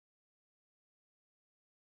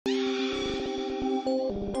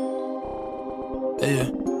Yeah.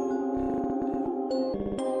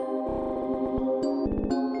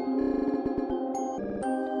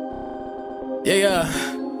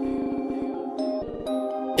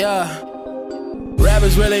 Yeah.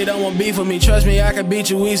 Rappers really don't want beef with me. Trust me, I can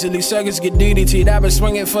beat you easily. Suckers get DDT'd. I've been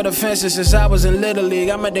swinging for the fences since I was in Little League.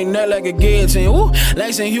 I make they nut like a guillotine. Ooh,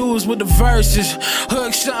 lacing Hughes with the verses.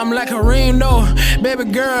 Hook something like a ream, no. Baby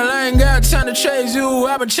girl, I ain't got time to chase you.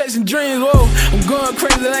 I've been chasing dreams, whoa. I'm going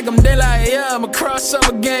crazy like I'm daylight, yeah. I'm a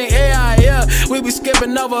crossover gang, AI, yeah. We be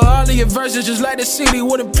skipping over all of your verses just like the CD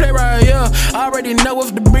wouldn't play right, yeah. I already know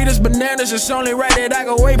if the beat is bananas, it's only right that I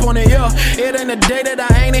can wait on it, yeah. It ain't a day that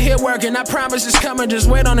I ain't in here working. I promise it's coming, just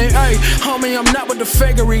wait on it, ayy. Homie, I'm not with the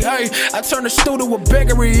fakery, ayy. I turn the stool to a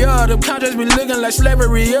bakery, yeah. The contracts be looking like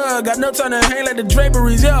slavery, yeah. Got no time to hang like the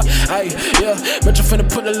draperies, yeah. Ayy, yeah. Bet you finna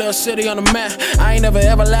put a little city on the map. I ain't never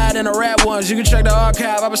ever lied in the rap ones. You can check the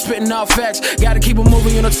archive, I been spitting all facts. Gotta keep it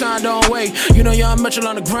moving, you know time don't wait. You know Young Mitchell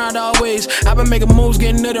on the grind always. I been making moves,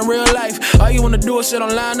 getting it in real life. All you wanna do is sit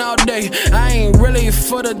online all day. I ain't really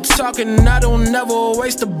for the talking, I don't never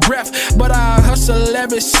waste a breath. But I hustle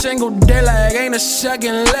every single day like ain't a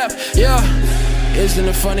second left, yeah. Isn't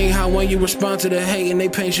it funny how when you respond to the hate and they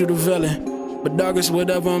paint you the villain? But dog, it's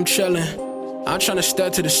whatever, I'm chillin'. I'm tryna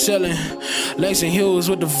step to the ceiling, lacing Hughes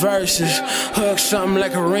with the verses. Hook something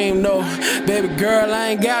like a ream, no. Baby girl, I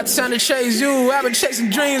ain't got time to chase you. I've been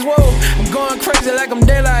chasing dreams, whoa. I'm going crazy like I'm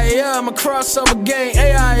daylight, yeah. I'm a crossover gang,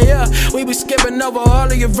 AI, yeah. We be skipping over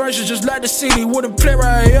all of your verses just like the CD wouldn't play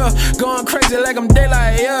right, yeah. Going crazy like I'm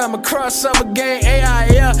daylight, yeah. I'm a crossover gang, AI,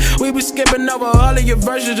 yeah. We be skipping over all of your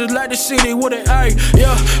verses just like the CD wouldn't, ayy,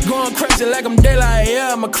 yeah. Going crazy like I'm daylight,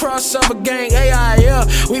 yeah. I'm a crossover gang, AI, yeah.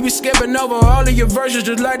 We be skipping over all of your versions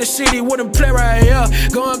just like the CD wouldn't play right, yeah.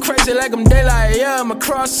 Going crazy like I'm daylight, yeah. I'm a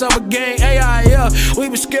crossover gang, AI, yeah. We be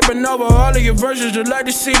skipping over all of your versions just like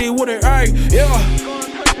the CD wouldn't, ayy, yeah. Going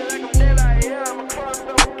crazy like I'm daylight, yeah. I'm a crossover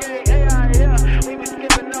gang, AI, yeah. We be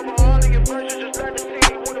skipping over all of your versions just like the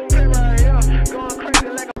CD wouldn't play right, yeah. Going crazy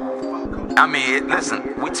like I mean, listen,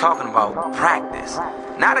 we talking about practice.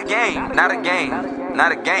 Not a game, not a game,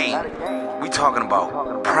 not a game. We talking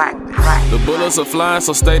about practice. The bullets are flying,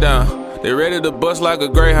 so stay down. They ready to bust like a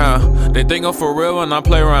greyhound. They think I'm for real when I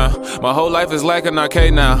play around. My whole life is like an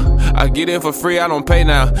arcade now. I get in for free, I don't pay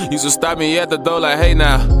now. Used to stop me at the door like, hey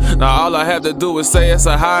now. Now all I have to do is say it's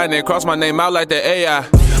a hi and then cross my name out like the AI.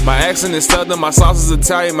 My accent is southern, my sauce is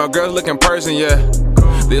Italian, my girls looking Persian, yeah.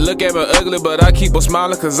 They look at me ugly, but I keep on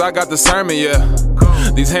smiling cause I got the sermon, yeah.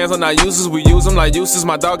 These hands are not useless, we use them like useless.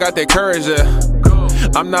 My dog got that courage, yeah.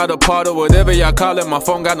 I'm not a part of whatever y'all call it, my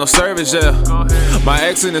phone got no service, yeah. My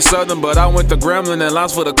accent is southern, but I went to Gremlin and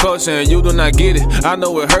lost for the culture, and you do not get it. I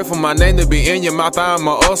know it hurt for my name to be in your mouth, I'm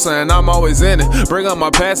a ulcer, and I'm always in it. Bring up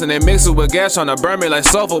my past and they mix it with gas, trying to burn me like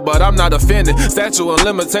sulfur, but I'm not offended. Statue of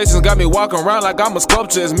limitations got me walking around like I'm a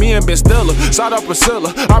sculpture. It's me and Ben Stiller, shout out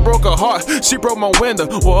Priscilla. I broke her heart, she broke my window.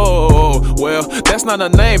 Whoa, well, that's not a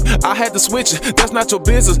name, I had to switch it. That's not your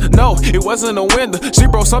business, no, it wasn't a window. She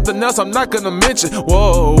broke something else I'm not gonna mention.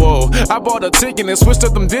 Whoa, I bought a ticket and switched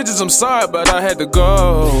up them digits, I'm sorry, but I had to go.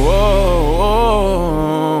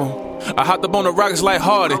 I hopped up on the Rockets like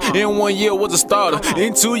Harden. In 1 year I was a starter.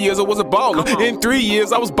 In 2 years I was a baller. In 3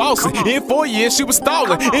 years I was bossing. In 4 years she was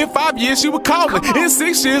stalling. In 5 years she was calling. In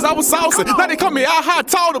 6 years I was saucing. Now they call me out high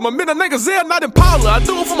taller. My middle niggas there, not Impala. I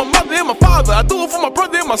do it for my mother and my father. I do it for my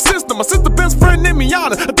brother and my sister. My sister best friend named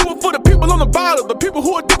Miana. I do it for the people on the bottom. The people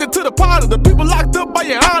who are addicted to the powder. The people locked up by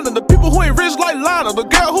your honor. The people who ain't rich like Lana. The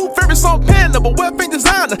girl who favorite song Panda, but wear fake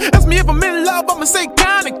designer. Ask me if I'm in love, I'ma say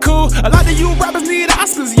kinda cool. A lot of you rappers need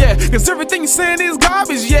Oscars, yeah. Cause everything you saying is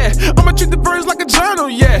garbage, yeah. I'ma treat the birds like a journal,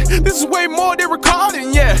 yeah. This is way more than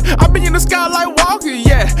recording, yeah. I be in the sky like walking,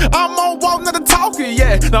 yeah. I'm on walk, not a talker,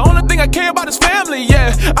 yeah. The only thing I care about is family,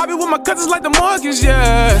 yeah. I be with my cousins like the mortgage,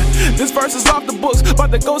 yeah. This verse is off the books,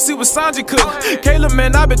 about to go see what Sanji cook. Caleb,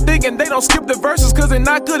 man, I been thinking they don't skip the verses cause they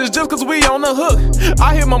not good, it's just cause we on the hook.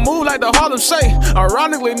 I hit my move like the Harlem Shake.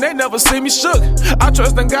 Ironically, they never see me shook. I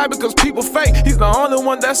trust in God because people fake. He's the only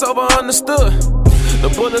one that's over understood. The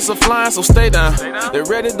bullets are flying, so stay down. They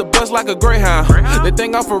ready to bust like a greyhound. They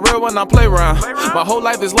think I'm for real when I play around. My whole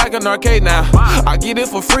life is like an arcade now. I get it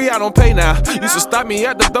for free, I don't pay now. Used to stop me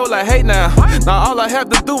at the door like, hey now. Now all I have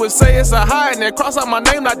to do is say it's a hi and then cross out my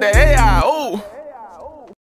name like the AI. Ooh.